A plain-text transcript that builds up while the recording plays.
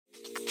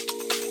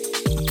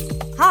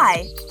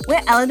Hi,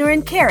 we're Eleanor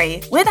and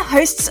Kerry. We're the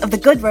hosts of the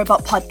Good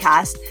Robot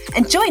podcast,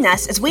 and join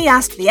us as we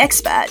ask the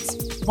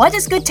experts, what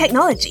is good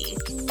technology?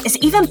 Is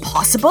it even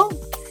possible?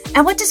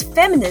 And what does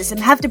feminism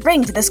have to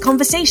bring to this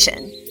conversation?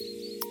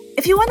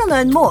 If you want to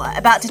learn more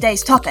about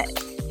today's topic,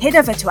 head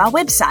over to our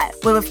website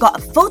where we've got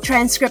a full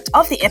transcript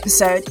of the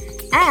episode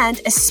and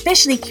a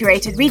specially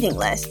curated reading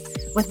list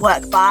with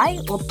work by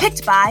or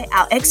picked by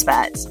our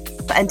experts.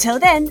 But until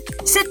then,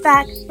 sit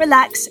back,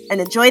 relax,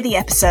 and enjoy the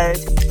episode.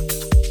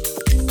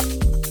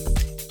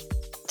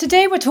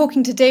 Today we're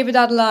talking to David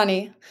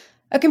Adelani,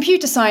 a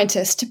computer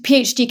scientist,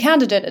 PhD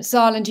candidate at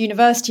Saarland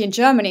University in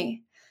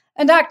Germany,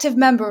 and active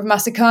member of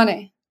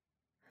Masakhane.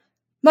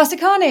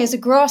 Masakhane is a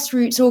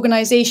grassroots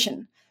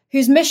organisation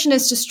whose mission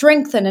is to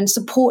strengthen and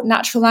support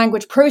natural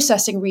language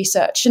processing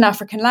research in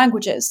African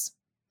languages.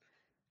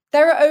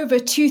 There are over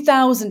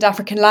 2,000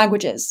 African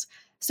languages,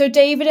 so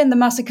David and the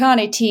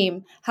Masakhane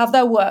team have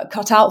their work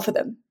cut out for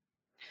them.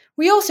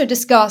 We also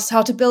discuss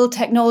how to build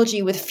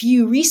technology with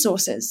few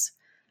resources,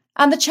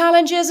 and the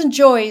challenges and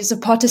joys of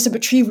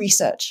participatory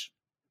research.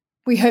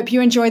 We hope you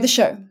enjoy the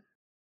show.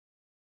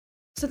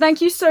 So thank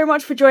you so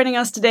much for joining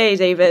us today,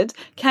 David.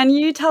 Can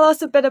you tell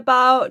us a bit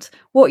about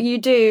what you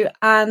do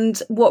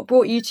and what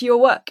brought you to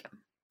your work?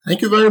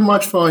 Thank you very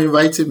much for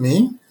inviting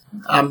me.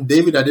 I'm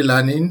David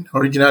Adelani,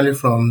 originally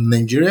from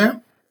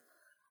Nigeria.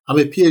 I'm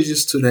a PhD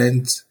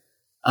student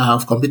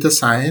of computer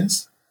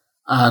science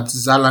at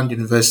Saarland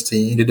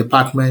University in the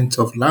Department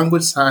of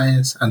Language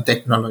Science and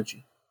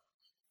Technology.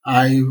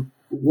 I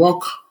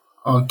work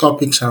on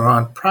topics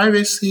around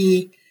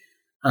privacy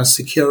and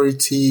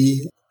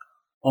security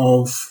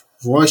of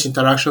voice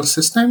interaction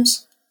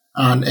systems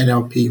and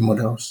NLP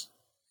models.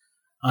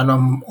 And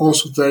I'm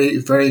also very,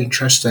 very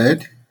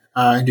interested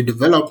in the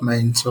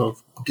development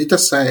of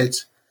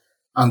datasets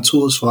and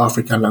tools for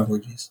African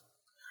languages.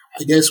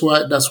 I guess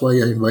that's why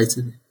you're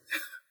inviting me.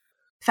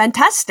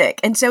 Fantastic.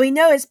 And so we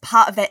know as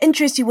part of that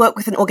interest you work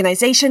with an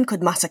organisation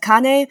called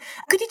Masakhane.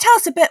 Could you tell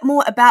us a bit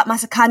more about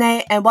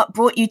Masakhane and what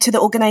brought you to the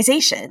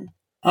organisation?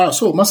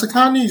 So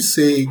Masakhane is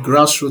a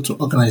grassroots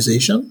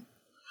organisation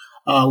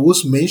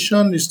whose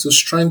mission is to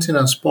strengthen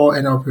and support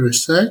NLP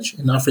research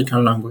in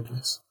African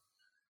languages,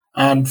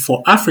 and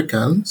for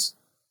Africans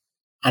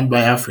and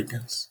by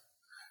Africans.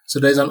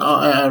 So there's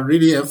a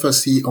really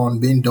emphasis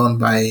on being done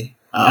by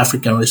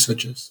African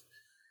researchers.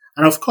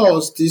 And of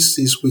course, this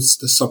is with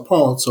the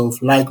support of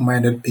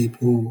like-minded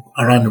people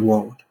around the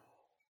world.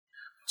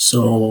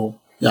 So,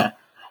 yeah.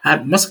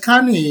 And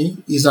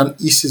Masakhane is an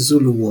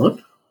isiZulu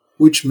word,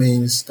 which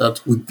means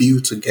that we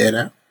build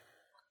together.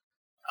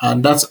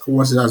 And that's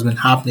what has been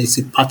happening. It's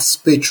a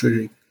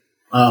participatory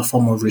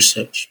form of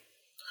research.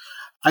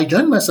 I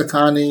joined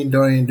Masakhane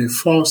during the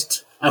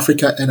first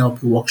Africa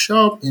NLP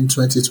workshop in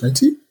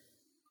 2020.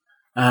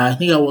 I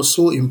think I was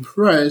so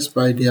impressed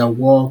by their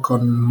work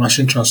on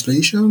machine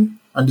translation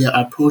and their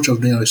approach of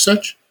doing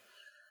research.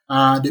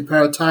 They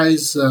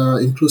prioritize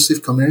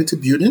inclusive community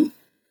building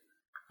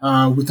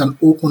with an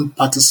open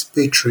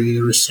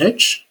participatory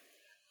research.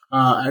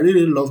 I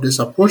really love this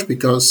approach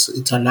because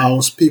it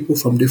allows people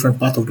from different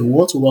parts of the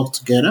world to work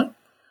together,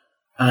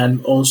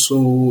 and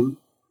also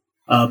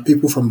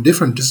people from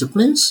different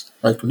disciplines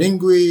like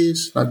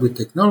linguists, language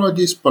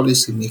technologists,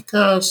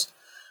 policymakers,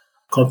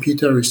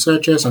 computer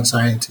researchers, and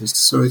scientists.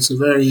 So it's a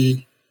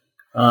very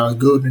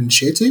good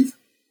initiative.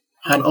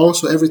 And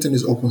also everything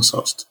is open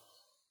sourced.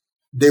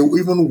 They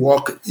even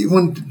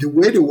the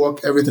way they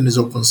work, everything is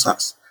open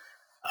source.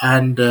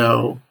 And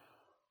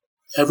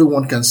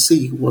everyone can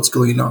see what's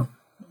going on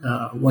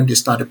when they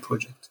start a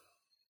project.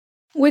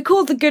 We're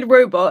called the Good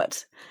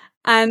Robot,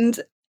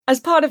 and as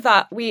part of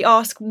that, we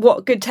ask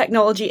what good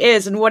technology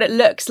is and what it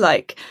looks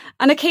like.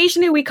 And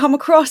occasionally we come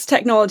across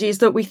technologies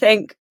that we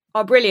think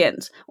are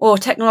brilliant, or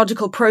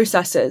technological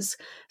processes.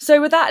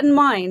 So with that in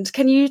mind,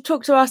 can you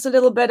talk to us a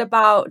little bit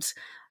about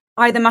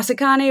either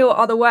Masakhane or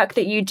other work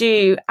that you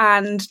do,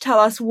 and tell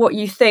us what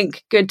you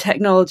think good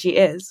technology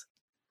is?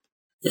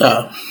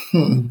 Yeah,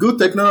 good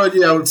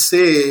technology, I would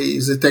say,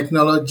 is a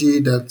technology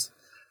that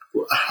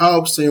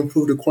helps to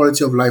improve the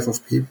quality of life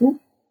of people,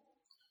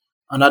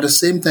 and at the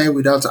same time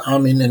without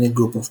harming any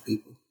group of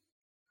people.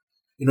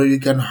 You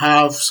can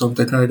have some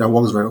technology that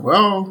works very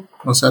well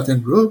on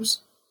certain groups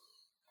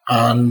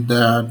and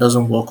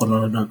doesn't work on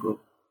another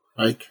group.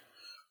 Like,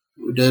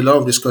 there's a lot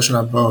of discussion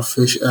about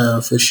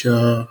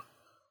facial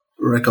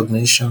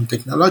recognition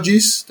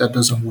technologies that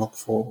doesn't work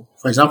for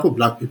example,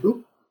 Black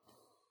people.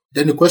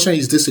 Then the question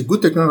is this a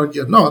good technology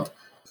or not?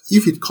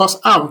 If it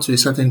causes harm to a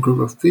certain group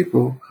of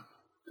people,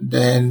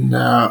 then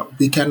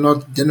we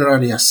cannot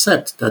generally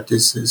accept that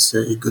this is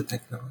a good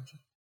technology.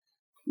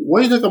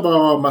 When you talk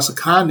about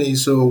Masakhane,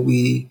 so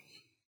we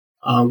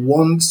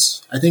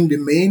I think the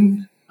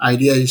main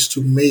idea is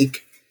to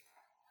make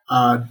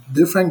a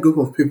different group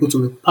of people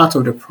to be part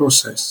of the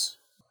process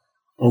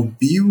of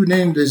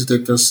building this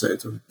data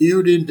set, of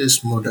building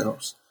these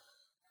models.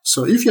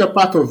 So if you're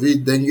part of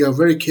it, then you are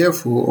very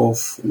careful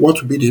of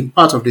what will be the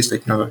impact of this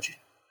technology.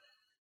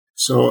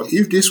 So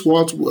if this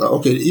works,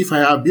 okay, if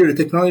I build a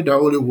technology that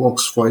only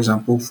works, for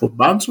example, for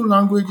Bantu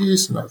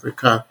languages in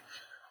Africa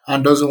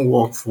and doesn't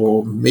work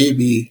for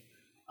maybe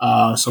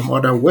some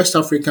other West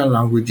African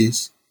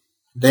languages,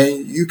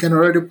 then you can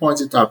already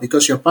point it out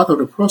because you're part of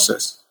the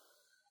process.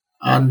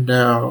 And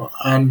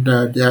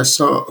there are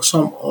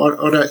some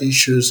other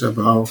issues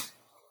about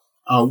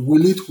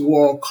will it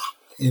work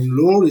in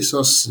low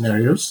resource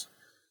scenarios?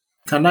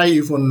 Can I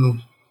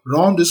even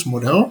run this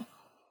model?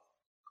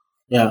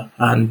 Yeah,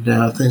 and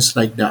things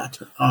like that.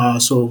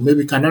 So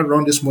maybe can I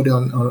run this model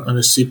on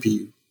a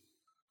CPU,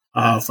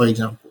 for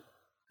example?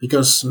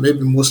 Because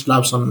maybe most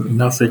labs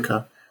in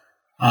Africa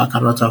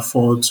cannot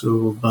afford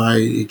to buy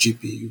a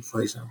GPU,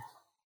 for example.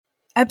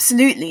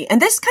 Absolutely.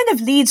 And this kind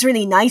of leads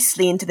really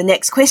nicely into the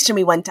next question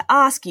we want to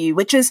ask you,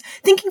 which is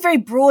thinking very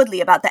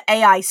broadly about the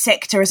AI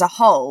sector as a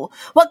whole.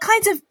 What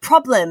kinds of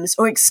problems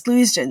or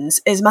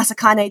exclusions is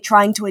Masakhane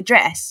trying to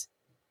address?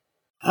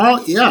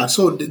 Yeah,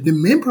 so the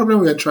main problem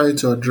we are trying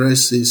to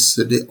address is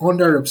the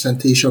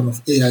underrepresentation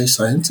of AI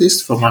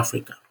scientists from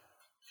Africa.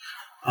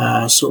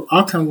 So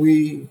how can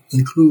we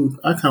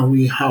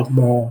have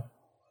more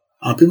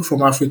people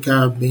from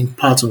Africa being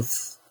part of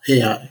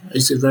AI?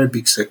 It's a very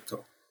big sector.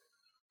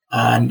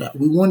 And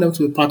we want them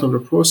to be part of the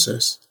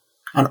process.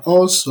 And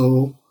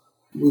also,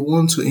 we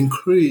want to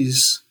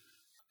increase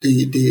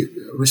the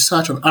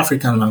research on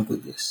African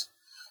languages.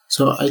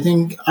 So I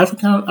think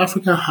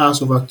Africa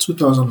has over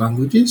 2,000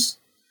 languages,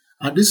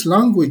 and these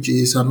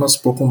languages are not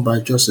spoken by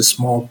just a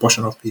small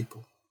portion of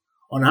people.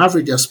 On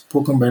average, they're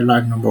spoken by a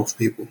large number of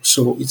people.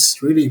 So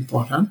it's really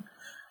important.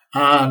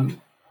 And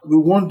we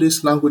want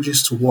these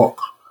languages to work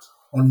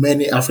on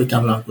many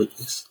African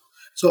languages.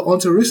 So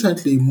until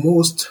recently,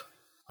 most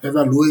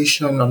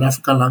evaluation on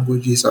African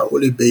languages are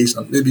only based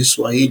on maybe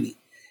Swahili.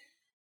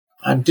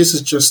 And this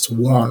is just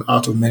one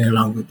out of many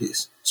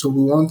languages. So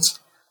we want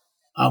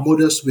our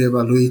models to be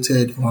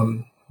evaluated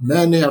on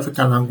many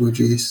African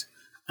languages.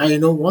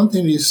 And one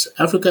thing is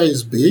Africa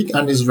is big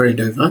and is very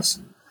diverse.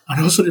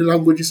 And also the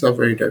languages are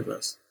very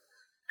diverse.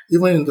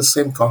 Even in the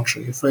same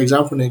country. For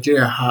example,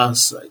 Nigeria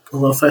has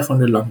over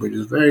 500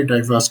 languages, very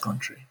diverse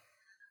country.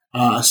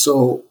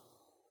 So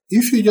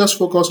if you just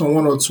focus on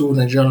one or two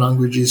Nigerian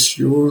languages,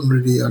 you won't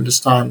really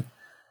understand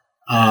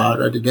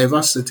the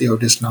diversity of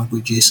these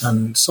languages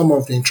and some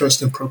of the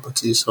interesting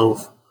properties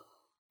of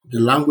the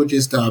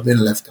languages that have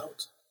been left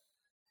out.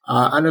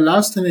 And the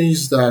last thing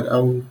is that I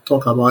will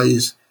talk about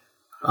is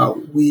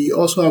we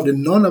also have the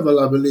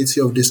non-availability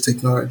of this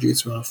technology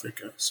to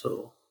Africa.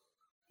 So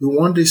we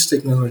want this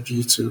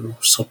technology to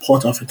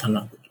support African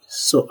languages.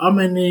 So how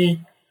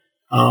many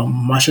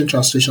machine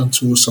translation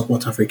tools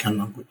support African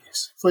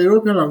languages? For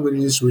European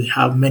languages, we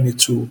have many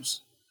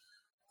tools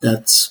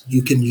that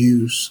you can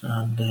use,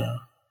 and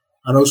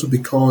also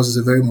because it's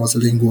a very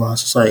multilingual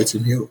society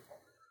in Europe.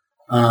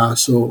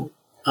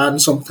 And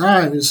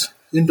sometimes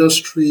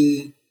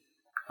industry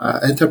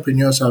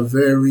entrepreneurs are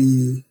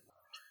very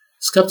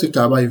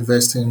skeptical about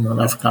investing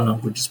on African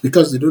languages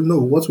because they don't know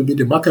what will be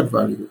the market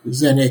value. Is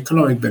there any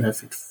economic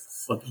benefit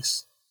for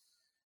this?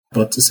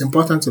 But it's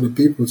important to the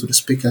people, to the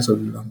speakers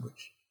of the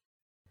language.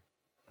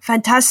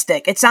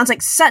 Fantastic. It sounds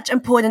like such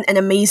important and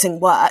amazing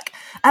work.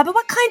 But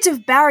what kinds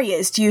of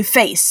barriers do you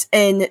face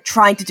in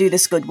trying to do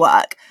this good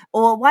work?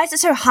 Or why is it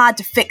so hard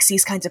to fix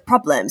these kinds of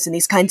problems and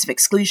these kinds of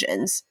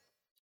exclusions?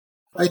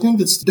 I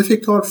think it's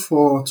difficult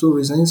for two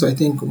reasons. I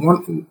think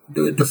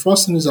the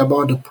first thing is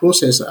about the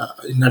process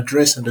in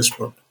addressing this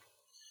problem.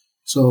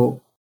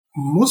 So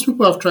most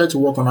people have tried to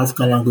work on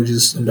African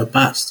languages in the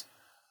past.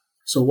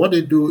 So what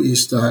they do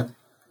is that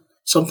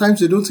sometimes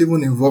they don't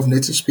even involve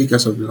native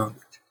speakers of the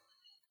language.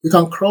 You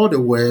can crawl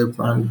the web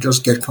and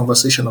just get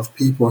conversation of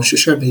people on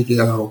social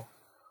media or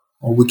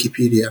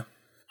Wikipedia,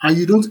 and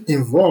you don't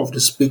involve the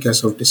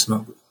speakers of this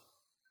language,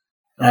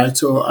 right?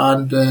 So,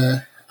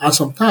 and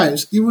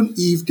sometimes even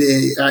if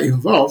they are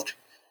involved,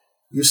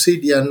 you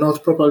see they are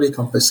not properly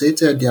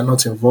compensated. They are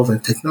not involved in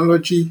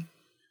technology.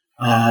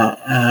 They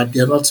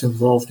are not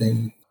involved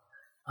in,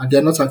 and they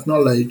are not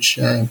acknowledged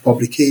in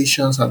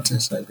publications and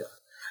things like that.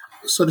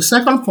 So the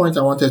second point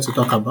I wanted to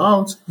talk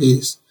about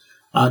is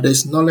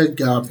there's knowledge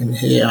gap in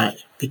AI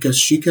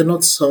because you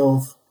cannot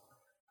solve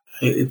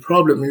a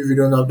problem if you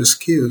don't have the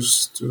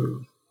skills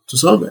to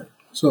solve it.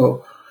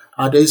 So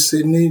there's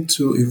a need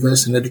to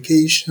invest in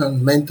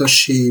education,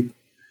 mentorship,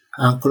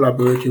 and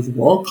collaborative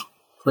work.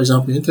 For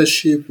example,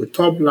 internship with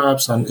top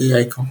labs and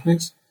AI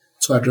companies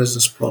to address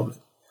this problem.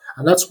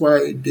 And that's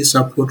why this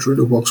approach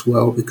really works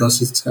well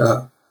because it's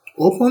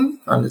open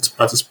and it's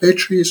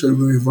participatory, so it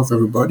will involve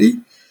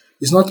everybody.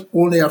 It's not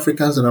only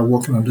Africans that are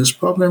working on this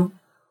problem.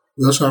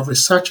 We also have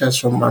researchers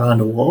from around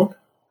the world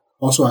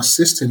also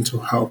assisting to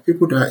help.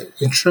 People that are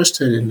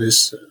interested in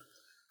this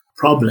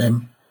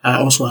problem are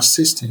also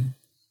assisting.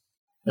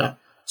 Yeah.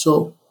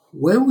 So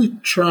when we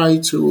try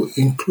to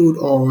include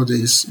all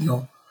this,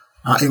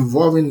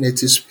 involving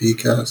native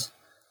speakers,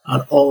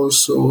 and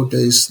also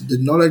the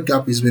knowledge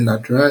gap is being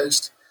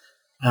addressed,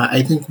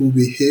 I think we'll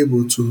be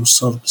able to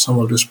solve some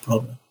of this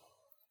problem.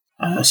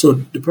 So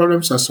the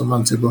problems are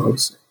surmountable, I would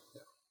say.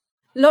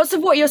 Lots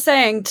of what you're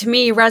saying to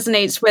me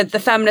resonates with the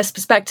feminist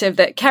perspective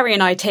that Kerry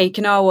and I take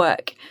in our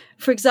work.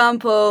 For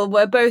example,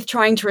 we're both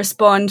trying to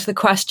respond to the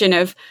question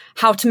of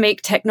how to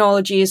make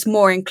technologies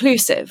more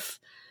inclusive.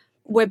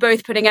 We're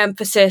both putting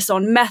emphasis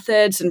on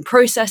methods and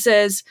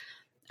processes,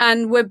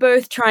 and we're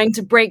both trying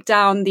to break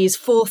down these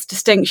false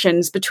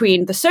distinctions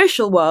between the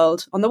social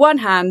world on the one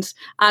hand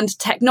and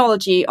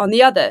technology on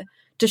the other,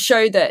 to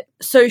show that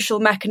social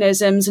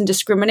mechanisms and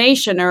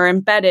discrimination are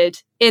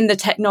embedded in the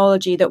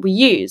technology that we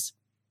use.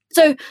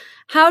 So,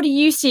 how do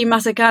you see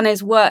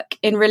Masakhane's work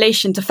in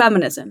relation to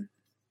feminism?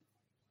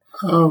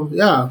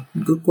 Yeah,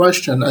 good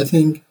question. I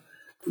think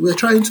we're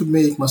trying to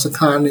make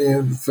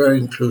Masakhane very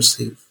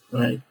inclusive,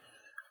 right?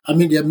 I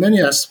mean, there are many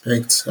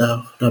aspects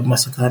that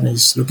Masakhane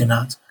is looking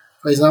at.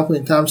 For example,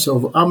 in terms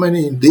of how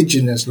many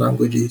indigenous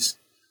languages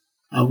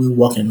are we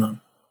working on?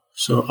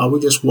 So, are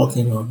we just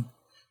working on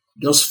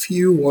just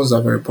few ones that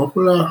are very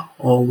popular,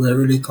 or we're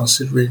really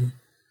considering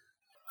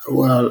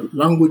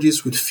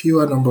languages with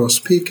fewer number of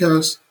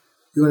speakers,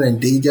 even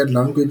endangered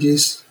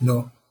languages?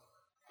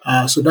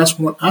 So that's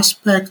one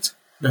aspect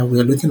that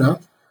we're looking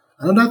at.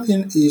 Another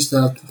thing is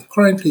that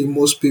currently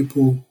most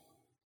people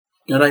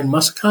that are in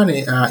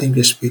Masakhane are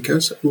English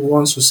speakers. We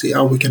want to see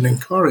how we can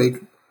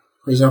encourage,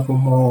 for example,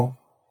 more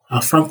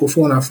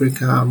Francophone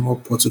Africa, more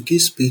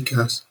Portuguese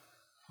speakers,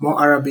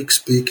 more Arabic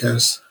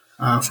speakers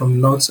from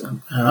North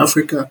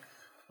Africa.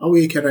 How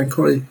we can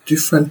encourage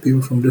different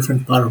people from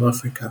different parts of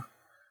Africa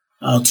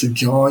to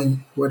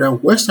join, whether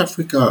West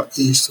Africa,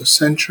 East or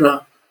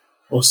Central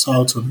or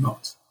South or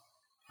North,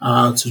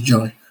 to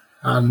join.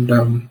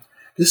 And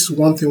this is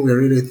one thing we're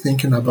really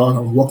thinking about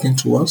and working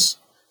towards.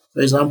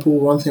 For example,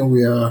 one thing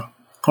we are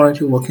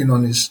currently working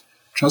on is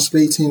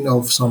translating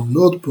of some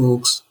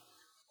notebooks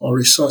or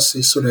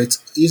resources so that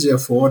it's easier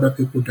for other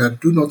people that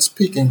do not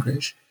speak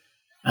English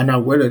and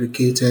are well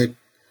educated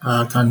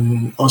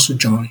can also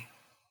join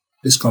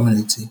this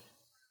community.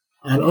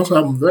 And also,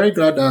 I'm very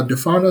glad that the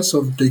founders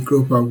of the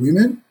group are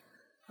women,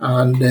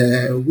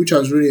 and which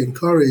has really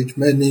encouraged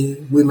many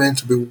women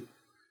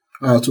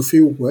to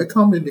feel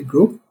welcome in the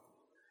group.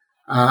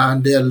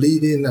 And they are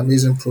leading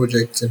amazing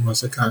projects in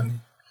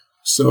Masakhane.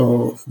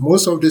 So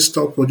most of these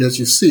top projects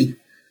you see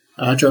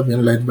are actually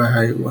being led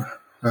by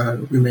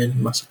women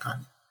in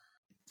Masakhane.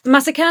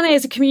 Masakhane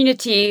is a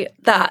community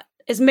that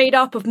is made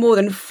up of more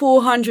than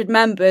 400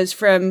 members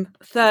from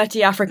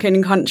 30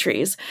 African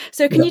countries.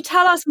 So can you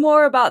tell us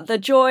more about the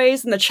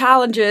joys and the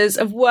challenges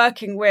of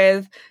working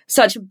with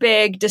such a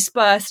big,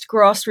 dispersed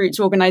grassroots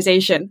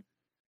organization?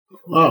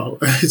 Wow,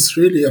 it's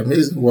really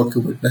amazing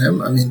working with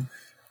them. I mean,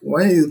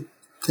 when you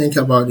think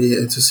about the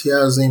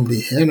enthusiasm,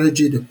 the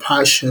energy, the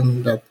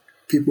passion that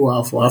people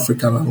have for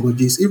African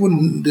languages,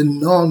 even the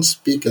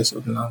non-speakers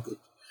of the language,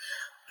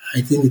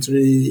 I think it's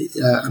really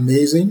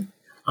amazing.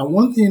 And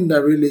one thing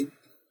that really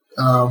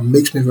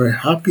makes me very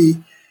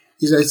happy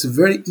is that it's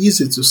very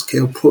easy to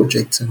scale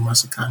projects in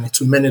Masakhane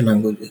to many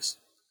languages.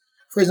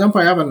 For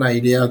example, I have an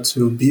idea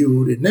to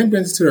build a name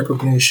identity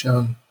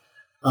recognition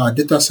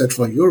dataset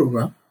for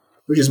Yoruba,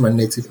 which is my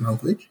native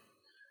language.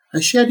 I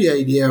shared the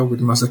idea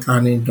with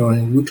Masakhane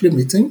during weekly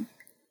meeting,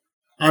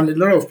 and a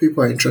lot of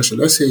people are interested.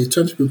 Let's say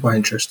 20 people are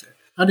interested.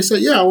 And they say,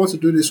 yeah, I want to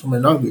do this for my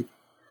language.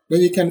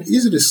 Then you can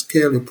easily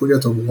scale a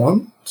project of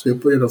one to a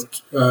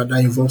project of that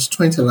involves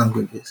 20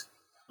 languages.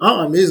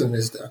 How amazing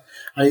is that?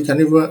 And you can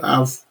even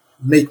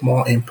make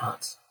more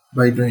impact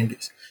by doing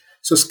this.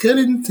 So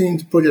scaling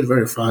project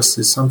very fast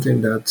is something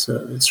that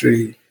it's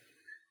really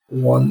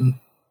one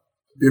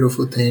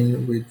beautiful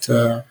thing with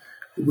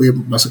way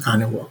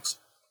Masakhane works.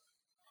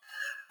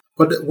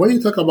 But when you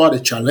talk about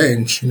a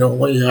challenge,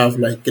 when you have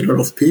like a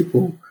lot of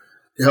people,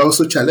 there are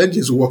also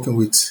challenges working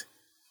with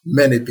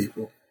many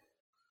people.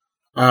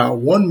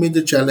 One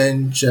major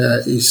challenge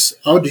is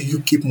how do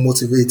you keep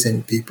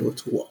motivating people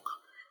to work?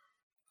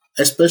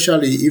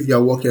 Especially if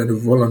you're working on a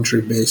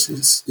voluntary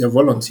basis. They're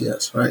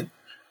volunteers, right?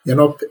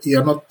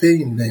 You're not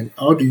paying them.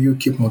 How do you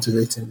keep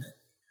motivating them?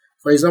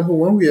 For example,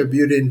 when we are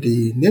building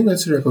the name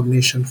identity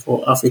recognition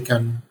for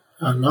African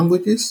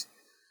languages,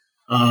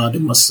 the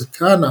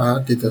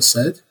Masakhane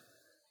dataset,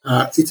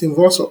 it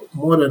involves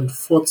more than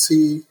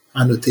 40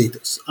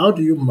 annotators. How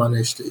do you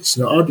manage this?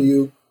 How do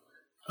you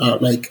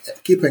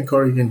keep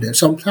encouraging them?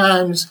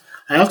 Sometimes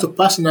I have to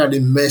personally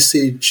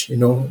message,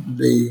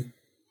 the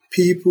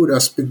people that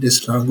speak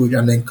this language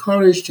and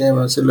encourage them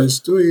and say,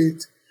 let's do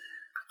it.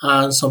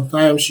 And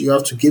sometimes you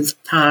have to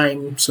give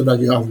time so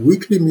that you have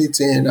weekly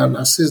meeting and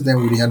assist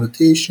them with the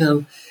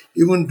annotation,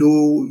 even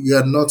though you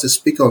are not a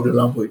speaker of the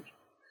language.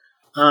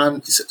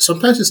 And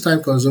sometimes it's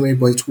time consuming,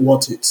 but it's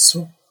worth it.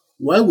 So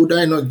why would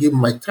I not give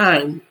my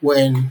time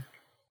when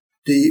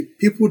the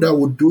people that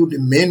would do the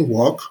main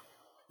work,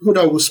 people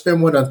that would spend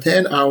more than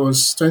 10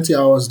 hours, 20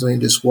 hours doing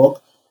this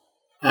work,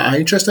 are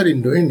interested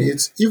in doing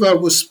it? If I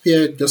would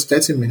spare just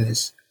 30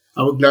 minutes,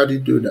 I would gladly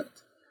do that.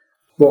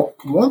 But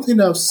one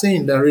thing I've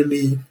seen that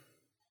really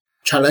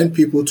challenge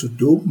people to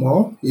do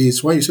more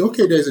is when you say,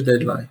 okay, there's a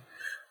deadline.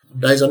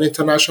 There's an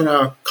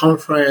international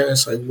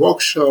conference, a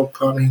workshop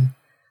coming,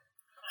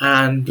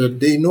 and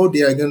they know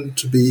they are going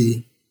to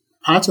be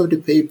part of the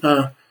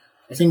paper,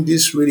 I think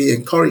this really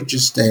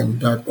encourages them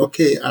that,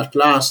 okay, at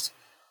last,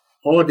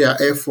 all their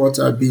efforts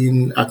are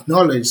being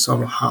acknowledged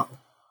somehow.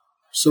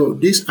 So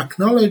this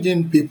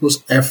acknowledging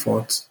people's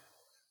efforts,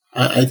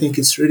 I think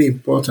it's really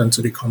important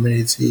to the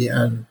community,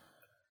 and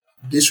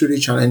this really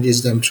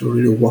challenges them to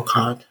really work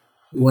hard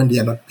when they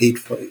are not paid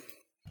for it.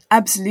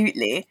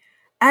 Absolutely.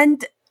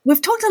 And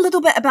we've talked a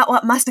little bit about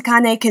what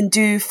Masakhane can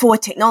do for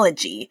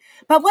technology,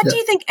 but what do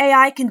you think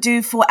AI can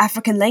do for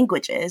African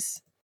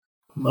languages?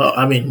 Well,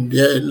 I mean,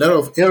 there are a lot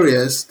of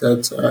areas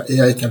that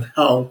AI can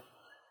help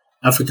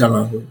African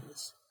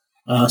languages.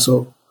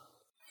 So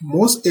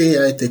most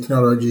AI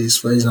technologies,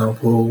 for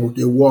example,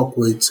 they work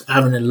with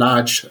having a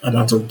large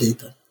amount of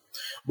data.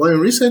 But in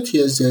recent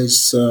years,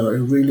 there's a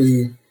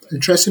really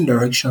interesting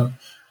direction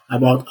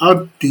about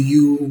how do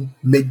you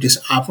make this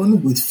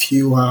happen with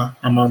fewer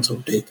amounts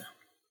of data.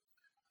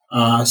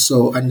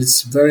 And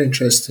it's very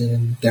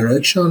interesting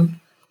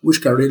direction,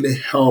 which can really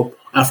help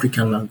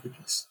African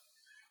languages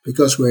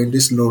because we're in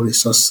this low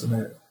resource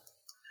scenario.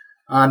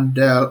 And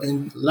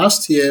in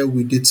last year,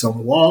 we did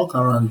some work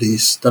around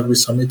this that we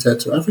submitted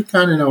to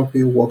African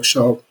NLP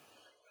workshop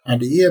and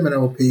the EM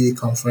NLP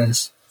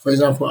conference. For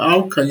example,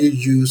 how can you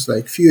use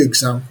like few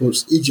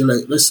examples, e.g.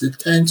 like let's say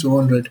 10 to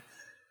 100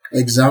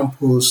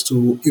 examples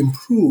to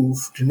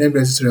improve the name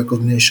identity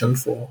recognition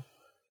for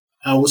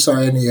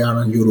Hausa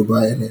NAR and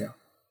Yoruba NAR.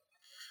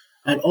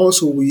 And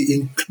also we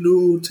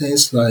include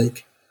things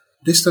like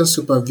distance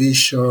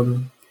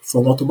supervision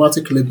from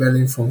automatic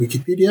labeling from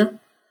Wikipedia,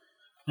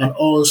 and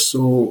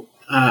also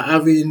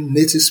having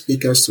native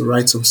speakers to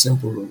write some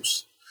simple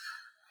rules.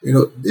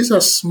 These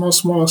are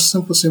small,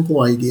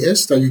 simple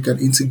ideas that you can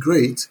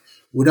integrate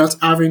without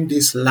having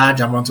this large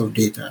amount of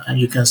data, and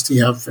you can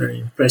still have very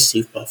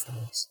impressive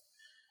performance.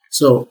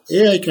 So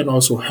AI can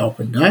also help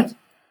in that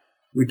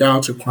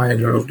without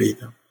requiring a lot of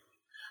data.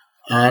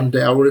 And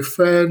I will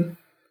refer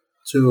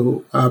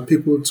to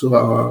people to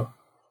our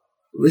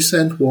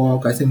recent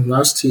work, I think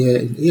last year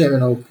in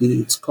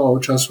EMNLP, it's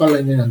called Transfer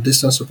Learning and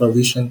Distance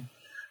Supervision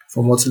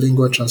for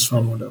Multilingual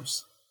Transfer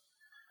Models.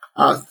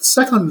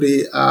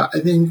 Secondly, I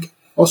think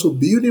also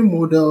building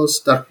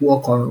models that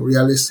work on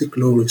realistic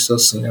low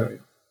resource scenario.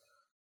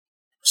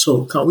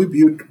 So can we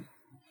build,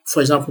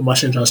 for example,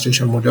 machine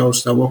translation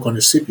models that work on the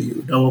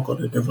CPU, that work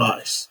on the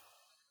device,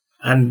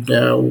 and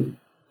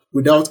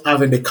without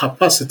having the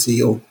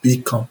capacity of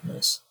big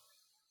companies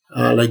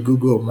like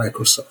Google or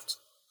Microsoft?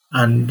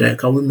 And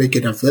can we make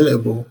it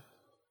available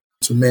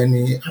to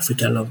many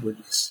African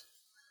languages?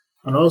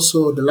 And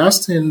also the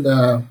last thing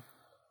that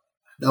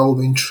will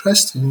be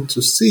interesting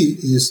to see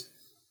is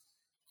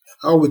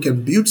how we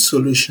can build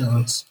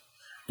solutions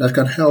that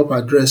can help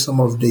address some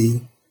of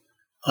the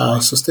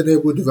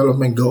sustainable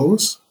development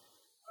goals,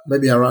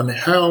 maybe around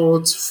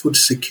health, food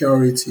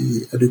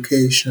security,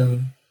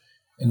 education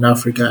in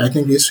Africa. I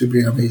think this would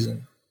be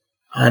amazing.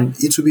 And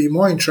it would be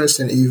more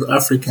interesting if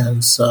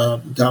Africans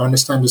that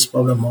understand this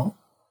problem more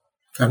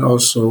can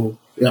also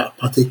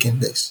partake in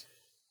this.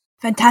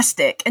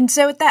 Fantastic. And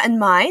so with that in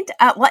mind,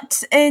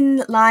 what's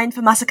in line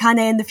for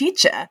Masakhane in the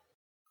future?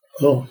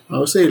 Oh, I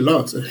would say a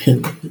lot. I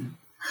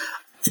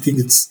think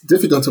it's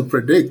difficult to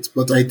predict,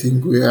 but I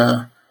think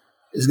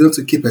it's going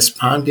to keep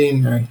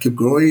expanding and keep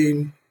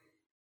growing.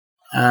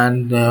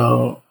 And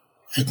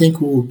I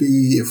think we will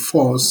be a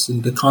force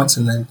in the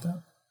continent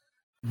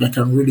that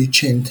can really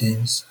change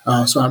things.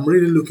 So I'm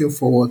really looking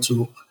forward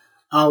to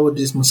how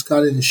this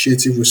Masakhane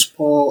initiative will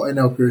spur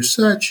NLP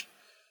research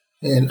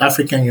in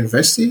African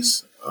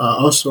universities.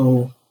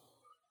 Also,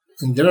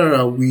 in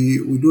general, we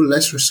do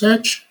less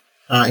research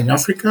in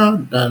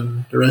Africa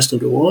than the rest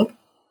of the world.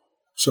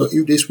 So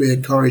if this will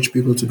encourage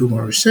people to do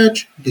more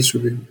research, this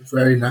will be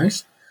very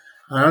nice.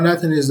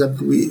 Another thing is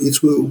that we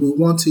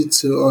want it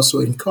to also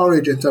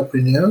encourage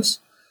entrepreneurs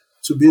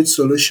to build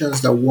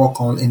solutions that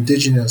work on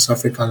indigenous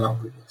African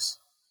languages.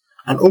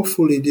 And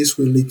hopefully this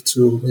will lead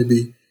to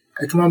maybe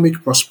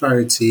economic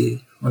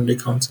prosperity on the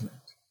continent.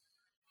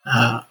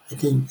 I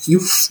think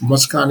if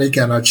Masakhane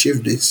can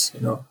achieve this,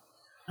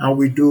 and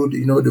we do,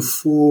 the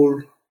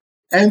full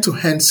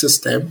end-to-end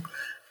system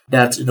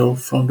that,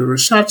 from the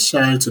research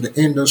side to the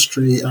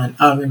industry and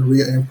having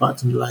real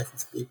impact in the life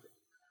of people,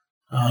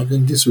 I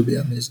think this will be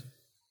amazing.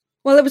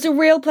 Well, it was a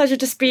real pleasure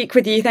to speak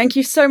with you. Thank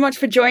you so much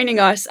for joining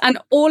us. And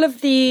all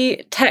of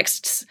the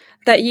texts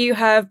that you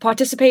have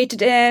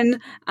participated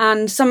in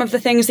and some of the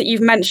things that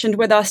you've mentioned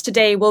with us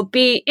today will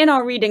be in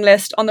our reading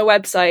list on the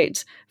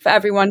website for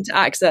everyone to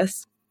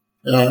access.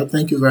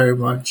 Thank you very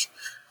much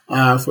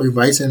for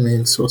inviting me.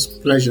 It was a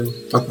pleasure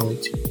talking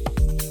with you.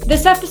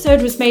 This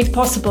episode was made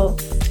possible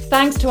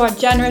thanks to our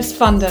generous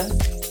funder,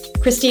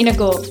 Christina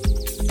Gould.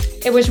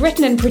 It was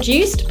written and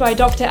produced by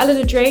Dr.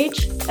 Eleanor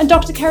Drage and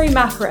Dr. Kerry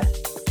Mackworth,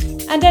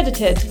 and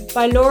edited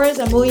by Laura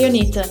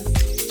Zamulionita.